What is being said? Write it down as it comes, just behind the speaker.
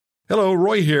Hello,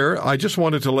 Roy here. I just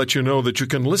wanted to let you know that you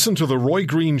can listen to The Roy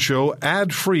Green Show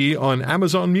ad-free on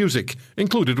Amazon Music,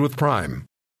 included with Prime.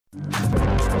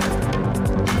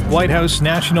 White House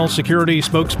National Security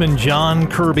spokesman John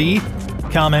Kirby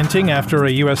commenting after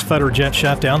a U.S. fighter jet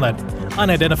shot down that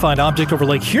unidentified object over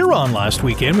Lake Huron last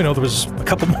weekend. We know there was a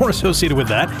couple more associated with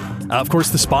that. Of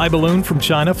course, the spy balloon from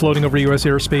China floating over U.S.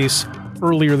 airspace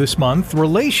earlier this month.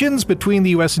 Relations between the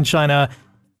U.S. and China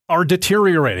are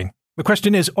deteriorating. The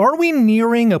question is, are we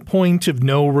nearing a point of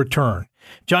no return?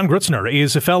 John Grutzner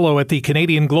is a fellow at the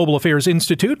Canadian Global Affairs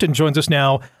Institute and joins us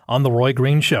now on The Roy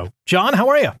Green Show. John, how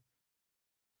are you?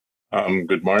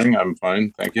 Good morning. I'm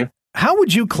fine. Thank you. How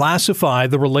would you classify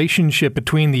the relationship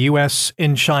between the U.S.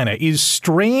 and China? Is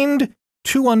strained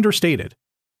too understated?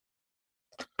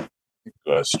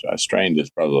 Strained is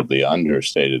probably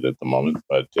understated at the moment,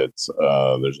 but it's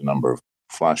there's a number of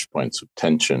flashpoints of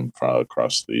tension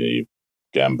across the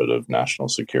gambit of national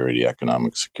security,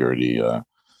 economic security,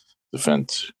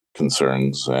 defense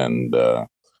concerns, and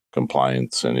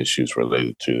compliance and issues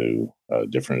related to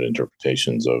different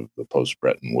interpretations of the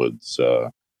post-Bretton Woods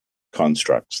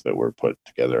constructs that were put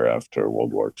together after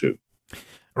World War II.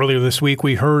 Earlier this week,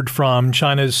 we heard from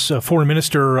China's Foreign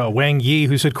Minister Wang Yi,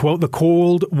 who said, quote, the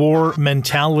Cold War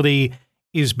mentality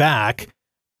is back.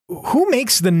 Who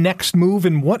makes the next move,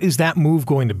 and what is that move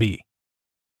going to be?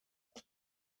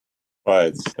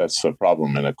 Well, that's the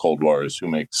problem in a Cold War, is who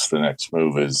makes the next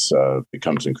move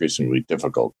becomes increasingly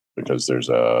difficult, because there's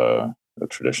a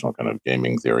traditional kind of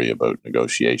gaming theory about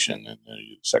negotiation. And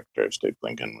Secretary of State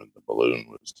Blinken, when the balloon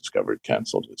was discovered,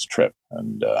 canceled his trip.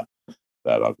 And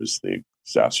that obviously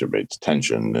exacerbates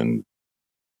tension. And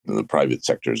the private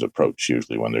sector's approach,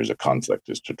 usually when there's a conflict,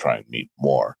 is to try and meet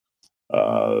more.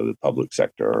 The public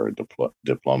sector or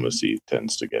diplomacy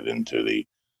tends to get into the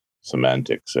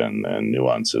semantics and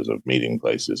nuances of meeting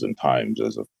places and times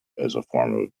as a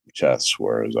form of chess,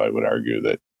 whereas I would argue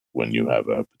that when you have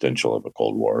a potential of a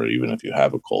Cold War, even if you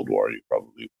have a Cold War, you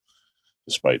probably,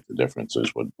 despite the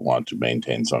differences, would want to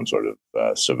maintain some sort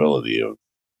of civility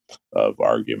of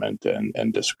argument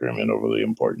and disagreement over the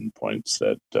important points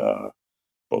that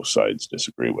both sides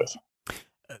disagree with.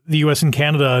 The U.S. and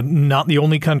Canada, not the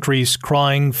only countries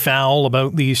crying foul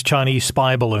about these Chinese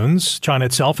spy balloons. China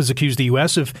itself has accused the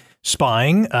U.S. of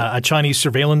spying. A Chinese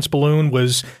surveillance balloon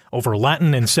was over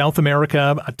Latin and South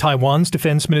America. Taiwan's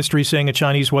defense ministry saying a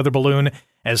Chinese weather balloon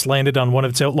has landed on one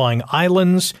of its outlying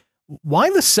islands. Why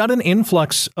the sudden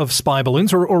influx of spy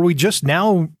balloons, or are we just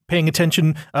now paying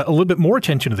attention, a little bit more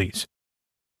attention to these?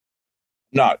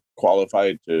 Not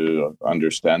qualified to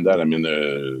understand that. I mean,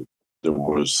 there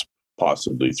was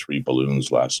possibly 3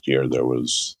 balloons last year. There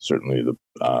was certainly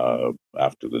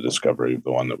after the discovery of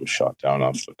the one that was shot down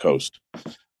off the coast,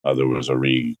 there was a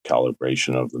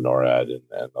recalibration of the NORAD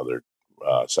and other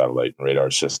satellite and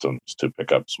radar systems to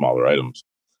pick up smaller items.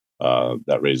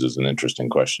 That raises an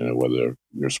interesting question of whether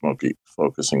you're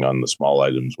focusing on the small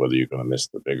items, whether you're going to miss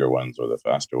the bigger ones or the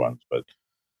faster ones. But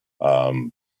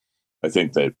I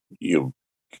think that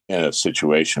in a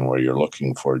situation where you're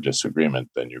looking for disagreement,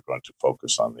 then you're going to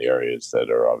focus on the areas that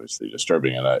are obviously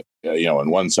disturbing. And on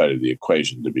one side of the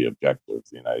equation, to be objective,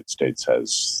 the United States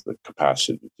has the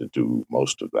capacity to do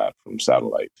most of that from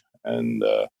satellite, and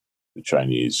the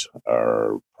Chinese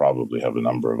probably have a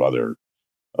number of other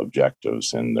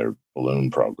objectives in their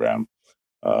balloon program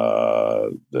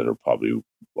that are probably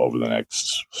over the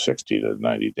next 60 to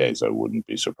 90 days. I wouldn't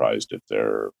be surprised if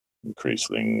they're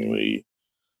increasingly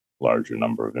larger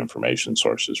number of information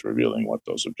sources revealing what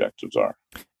those objectives are.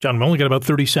 John, we've only got about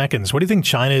 30 seconds. What do you think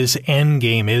China's end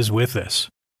game is with this?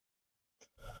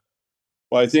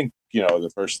 Well, I think,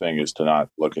 the first thing is to not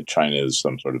look at China as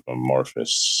some sort of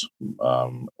amorphous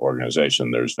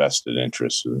organization. There's vested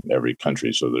interests in every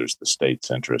country. So there's the state's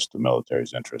interest, the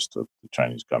military's interest, the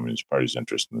Chinese Communist Party's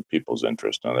interest, and the people's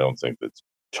interest. And I don't think that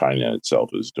China itself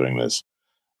is doing this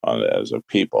as a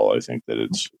people. I think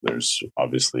that there's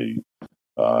obviously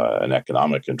an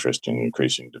economic interest in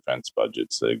increasing defense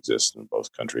budgets that exist in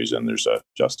both countries, and there's a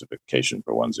justification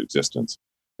for one's existence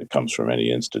that comes from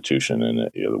any institution, and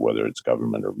whether it's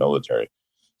government or military.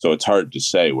 So it's hard to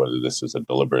say whether this is a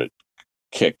deliberate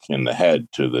kick in the head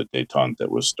to the détente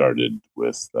that was started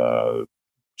with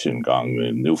Qin Gang,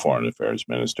 the new foreign affairs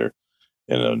minister,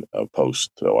 in a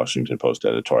Washington Post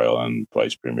editorial, and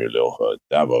Vice Premier Liu He at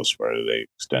Davos, where they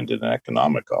extended an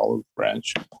economic olive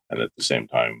branch, and at the same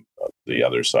time, the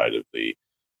other side of the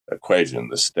equation,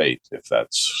 the state,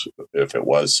 if it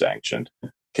was sanctioned,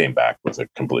 came back with a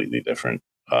completely different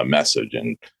message.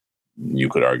 And you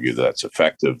could argue that's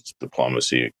effective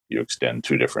diplomacy. You extend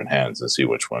 2 different hands and see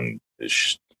which one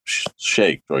is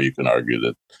shaked, or you can argue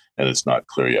that and it's not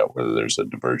clear yet whether there's a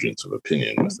divergence of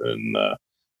opinion within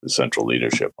the central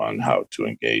leadership on how to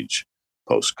engage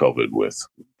post-COVID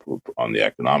on the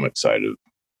economic side of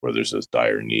where there's this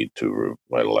dire need to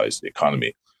revitalize the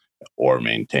economy or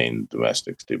maintain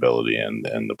domestic stability and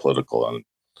the political and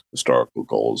historical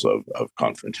goals of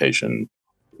confrontation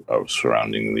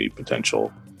surrounding the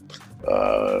potential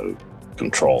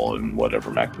control and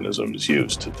whatever mechanism is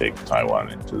used to take Taiwan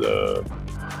into the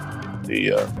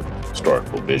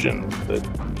historical vision of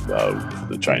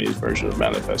the Chinese version of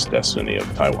Manifest Destiny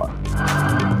of Taiwan.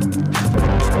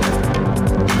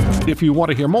 If you want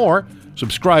to hear more,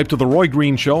 subscribe to The Roy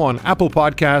Green Show on Apple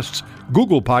Podcasts,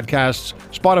 Google Podcasts,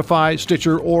 Spotify,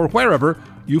 Stitcher, or wherever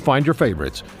you find your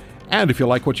favorites. And if you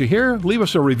like what you hear, leave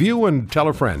us a review and tell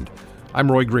a friend.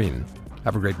 I'm Roy Green.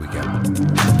 Have a great weekend.